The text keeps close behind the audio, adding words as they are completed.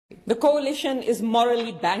The coalition is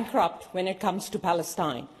morally bankrupt when it comes to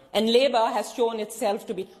Palestine, and Labour has shown itself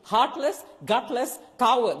to be heartless, gutless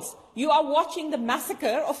cowards. You are watching the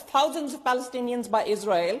massacre of thousands of Palestinians by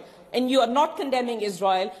Israel, and you are not condemning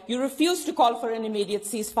Israel. You refuse to call for an immediate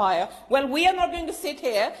ceasefire. Well, we are not going to sit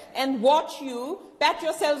here and watch you pat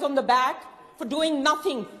yourselves on the back for doing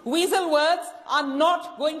nothing. Weasel words are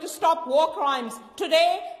not going to stop war crimes.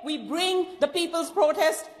 Today, we bring the people's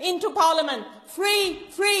protest into Parliament. Free,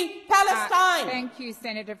 free Palestine! Thank you,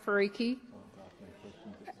 Senator Faruqi.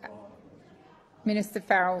 Minister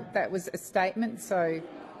Farrell, that was a statement, so...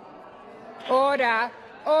 Order,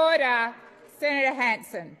 order. Senator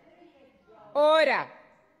Hanson. Order.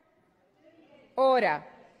 Order.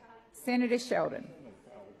 Senator Sheldon.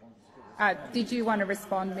 Did you want to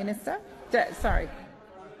respond, Minister? Sorry.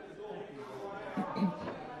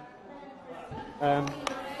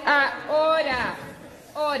 Order.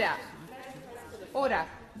 Order. Order.